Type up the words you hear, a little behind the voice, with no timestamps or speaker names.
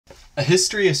A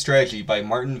History of Strategy by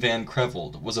Martin van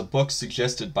Creveld was a book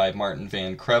suggested by Martin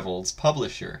van Creveld's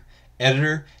publisher,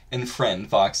 editor, and friend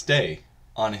Vox Day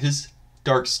on his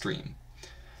Dark Stream.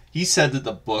 He said that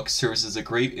the book serves as a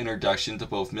great introduction to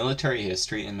both military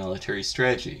history and military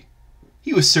strategy.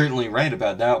 He was certainly right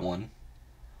about that one.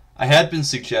 I had been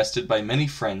suggested by many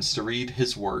friends to read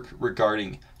his work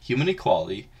regarding human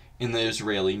equality in the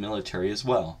Israeli military as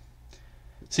well.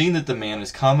 Seeing that the man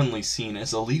is commonly seen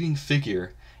as a leading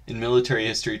figure in military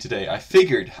history today, I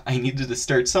figured I needed to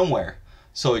start somewhere,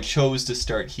 so I chose to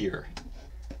start here.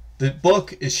 The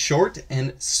book is short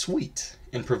and sweet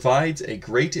and provides a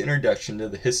great introduction to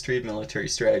the history of military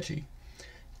strategy.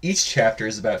 Each chapter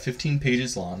is about 15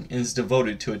 pages long and is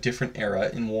devoted to a different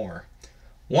era in war.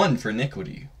 One for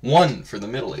antiquity, one for the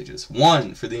Middle Ages,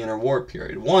 one for the interwar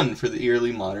period, one for the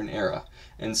early modern era,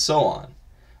 and so on.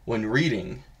 When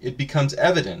reading, it becomes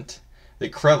evident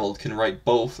that Creveld can write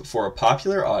both for a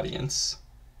popular audience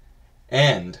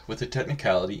and with the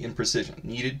technicality and precision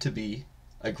needed to be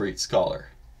a great scholar.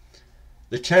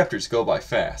 The chapters go by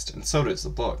fast, and so does the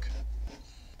book.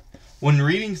 When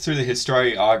reading through the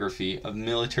historiography of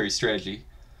military strategy,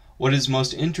 what is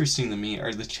most interesting to me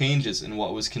are the changes in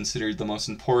what was considered the most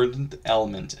important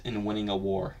element in winning a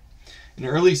war. In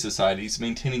early societies,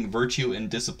 maintaining virtue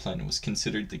and discipline was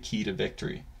considered the key to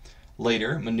victory.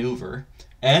 Later, maneuver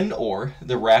and/or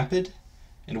the rapid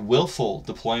and willful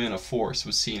deployment of force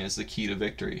was seen as the key to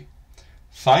victory.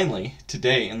 Finally,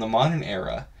 today, in the modern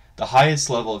era, the highest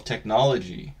level of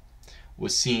technology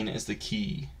was seen as the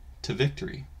key to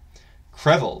victory.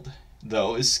 Creveld,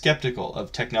 though, is skeptical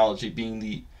of technology being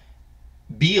the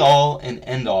be-all and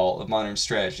end-all of modern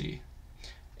strategy.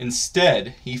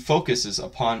 Instead, he focuses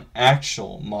upon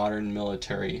actual modern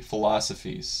military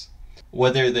philosophies,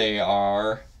 whether they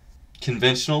are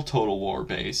conventional total war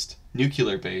based,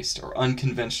 nuclear based, or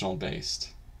unconventional based.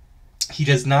 He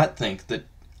does not think that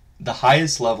the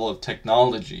highest level of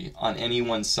technology on any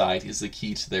one side is the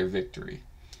key to their victory.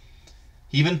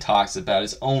 He even talks about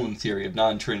his own theory of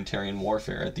non-Trinitarian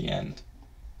warfare at the end.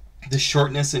 The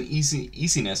shortness and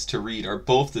easiness to read are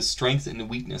both the strengths and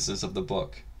weaknesses of the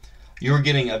book. You are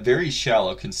getting a very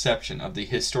shallow conception of the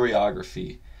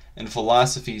historiography and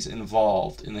philosophies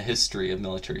involved in the history of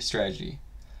military strategy,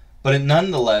 but it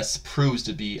nonetheless proves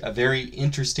to be a very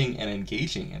interesting and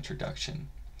engaging introduction.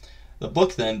 The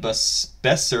book then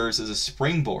best serves as a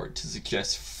springboard to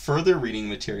suggest further reading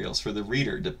materials for the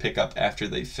reader to pick up after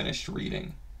they've finished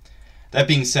reading. That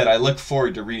being said, I look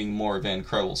forward to reading more of Van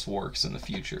Creveld's works in the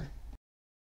future.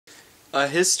 A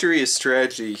History of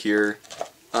Strategy here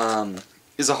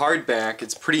is a hardback.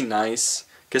 It's pretty nice.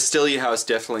 Castilia House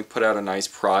definitely put out a nice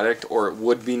product, or it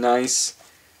would be nice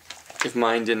if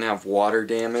mine didn't have water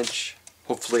damage.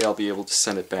 Hopefully I'll be able to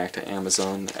send it back to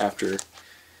Amazon after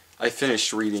I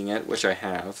finish reading it, which I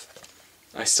have.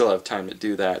 I still have time to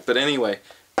do that. But anyway,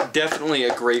 definitely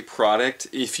a great product.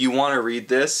 If you want to read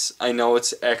this, I know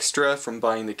it's extra from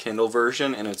buying the Kindle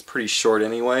version, and it's pretty short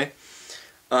anyway.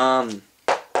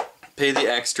 Pay the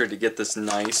extra to get this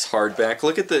nice hardback.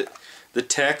 Look at the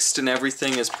text and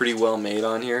everything is pretty well made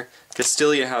on here.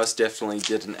 Castilia House definitely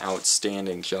did an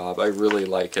outstanding job. I really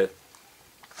like it.